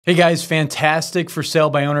Hey guys, fantastic for sale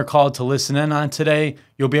by owner call to listen in on today.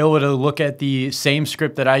 You'll be able to look at the same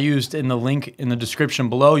script that I used in the link in the description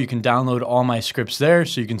below. You can download all my scripts there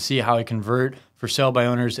so you can see how I convert for sale by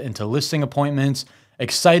owners into listing appointments.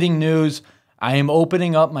 Exciting news. I am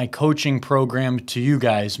opening up my coaching program to you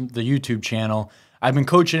guys, the YouTube channel. I've been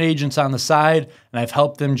coaching agents on the side and I've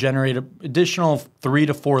helped them generate an additional 3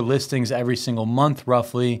 to 4 listings every single month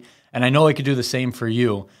roughly. And I know I could do the same for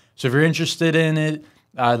you. So if you're interested in it,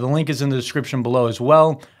 the link is in the description below as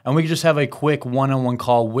well. And we can just have a quick one-on-one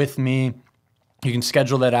call with me. You can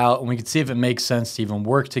schedule that out and we can see if it makes sense to even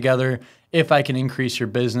work together, if I can increase your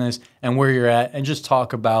business and where you're at, and just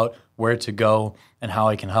talk about where to go and how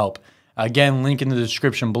I can help. Again, link in the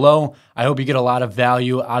description below. I hope you get a lot of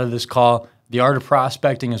value out of this call. The art of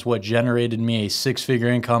prospecting is what generated me a 6-figure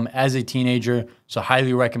income as a teenager, so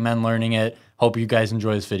highly recommend learning it. Hope you guys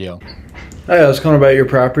enjoy this video. Hi, I was calling about your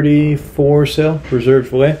property for sale, reserved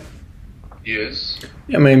filet. Yes.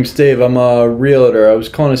 Yeah, my name's Dave. I'm a realtor. I was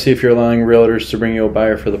calling to see if you're allowing realtors to bring you a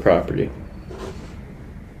buyer for the property.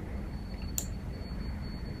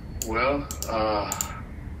 Well,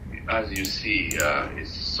 as you see,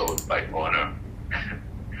 it's sold by owner.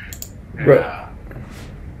 Right.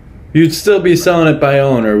 You'd still be selling it by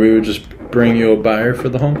owner. We would just bring you a buyer for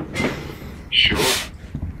the home? Sure.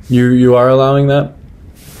 You are allowing that?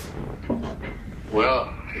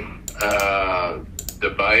 Well, the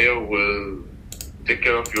buyer will take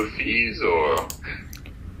care of your fees, or?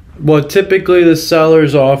 Well, typically the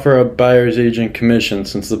sellers offer a buyer's agent commission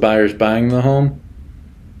since the buyer's buying the home.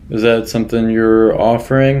 Is that something you're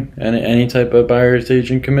offering? Any type of buyer's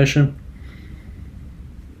agent commission?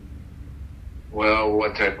 Well,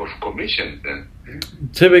 what type of commission then?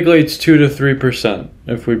 Typically it's 2 to 3%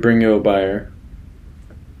 if we bring you a buyer.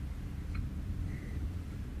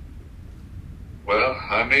 Well,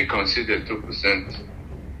 I may consider 2%.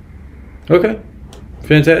 Okay,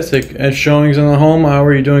 fantastic. And showings on the home, how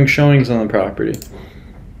are you doing showings on the property?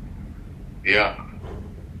 Yeah.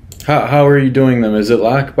 How are you doing them? Is it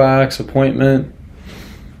lockbox, appointment?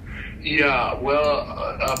 Yeah,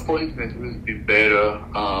 well, appointment will be better.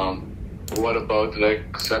 What about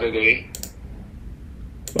like Saturday?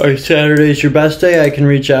 Are Saturday's your best day? I can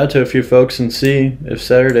reach out to a few folks and see if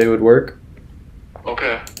Saturday would work.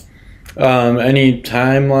 Okay. Any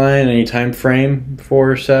timeline, any time frame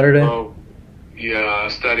for Saturday? Oh, yeah,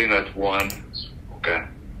 starting at 1. Okay.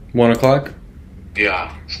 1 o'clock?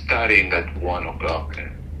 Yeah, starting at 1 o'clock.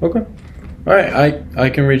 Okay. All right, I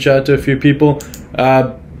can reach out to a few people.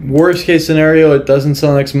 Worst case scenario, it doesn't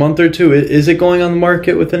sell next month or two. Is it going on the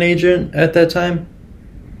market with an agent at that time?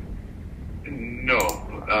 No,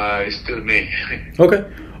 it's still me. Okay.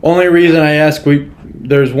 Only reason I ask,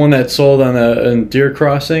 there's one that sold on a Deer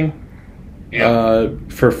Crossing. Yeah.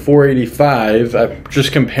 For $485. I'm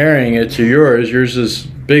just comparing it to yours. Yours is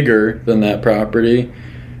bigger than that property.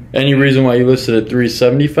 Any reason why you listed at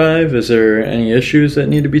 $375? Is there any issues that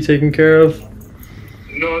need to be taken care of?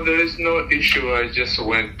 No, there is no issue. I just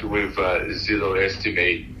went with zero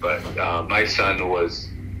estimate, but my son was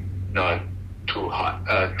not too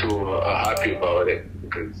happy about it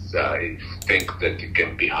because I think that it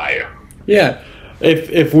can be higher. Yeah.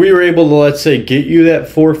 If we were able to, let's say, get you that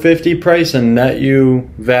 $450 price and net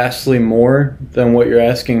you vastly more than what you're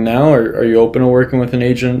asking now, are you open to working with an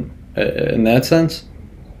agent in that sense?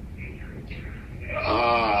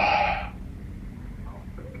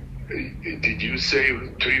 Did you say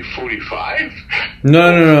 345?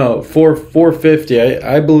 No. 450.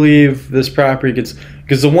 I believe this property gets,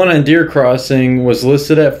 because the one on Deer Crossing was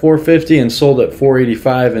listed at $450 and sold at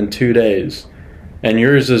 $485 in 2 days. And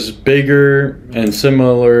yours is bigger and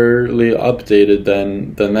similarly updated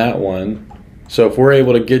than that one. So if we're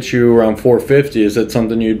able to get you around $450, is that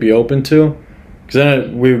something you'd be open to? Because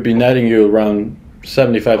then we would be netting you around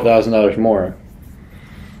 $75,000 more.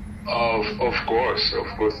 Of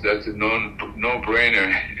course, that's a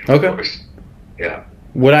no-brainer. Okay. Of course. Yeah.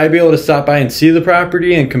 Would I be able to stop by and see the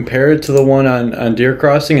property and compare it to the one on Deer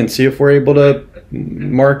Crossing and see if we're able to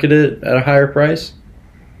market it at a higher price?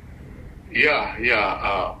 Yeah.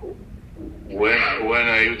 When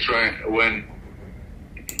are you trying? When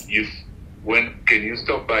can you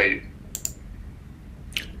stop by?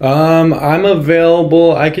 I'm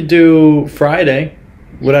available. I could do Friday.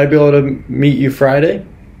 Would I be able to meet you Friday?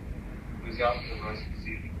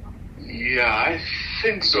 Yeah, I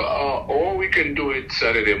think so. Or we can do it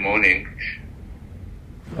Saturday morning.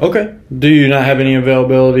 Okay. Do you not have any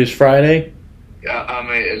availabilities Friday? Yeah, I'm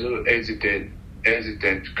a little hesitant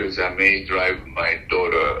because I may drive my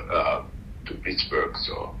daughter to Pittsburgh.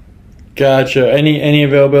 So. Gotcha. Any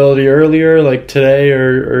availability earlier, like today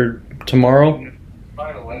or tomorrow?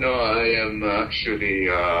 No, I am actually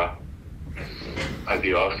at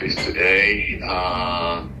the office today.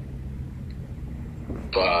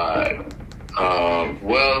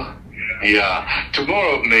 Well, yeah,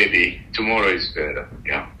 tomorrow maybe. Tomorrow is better.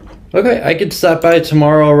 Yeah. Okay, I could stop by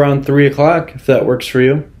tomorrow around 3 o'clock if that works for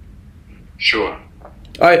you. Sure.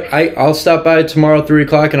 All right, I'll stop by tomorrow 3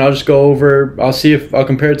 o'clock and I'll just go over. I'll see if I'll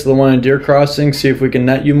compare it to the one in Deer Crossing, see if we can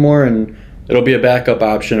net you more, and it'll be a backup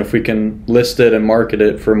option if we can list it and market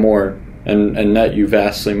it for more and net you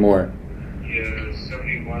vastly more.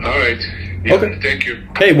 All right. Yeah, Okay. Thank you.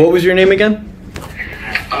 Hey, what was your name again?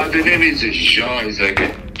 The name is Jean. It's like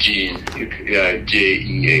a Jean. Yeah,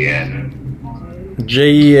 Jean.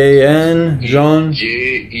 Jean? Jean?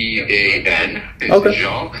 Jean. It's Okay.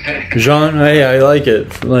 Jean. Jean, hey, I like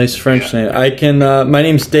it. Nice French name. I can. My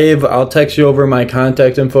name's Dave. I'll text you over my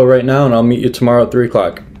contact info right now, and I'll meet you tomorrow at 3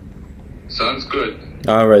 o'clock. Sounds good.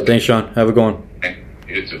 All right, thanks, Sean. Have a good one.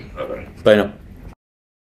 You too. Bye-bye. Bye now.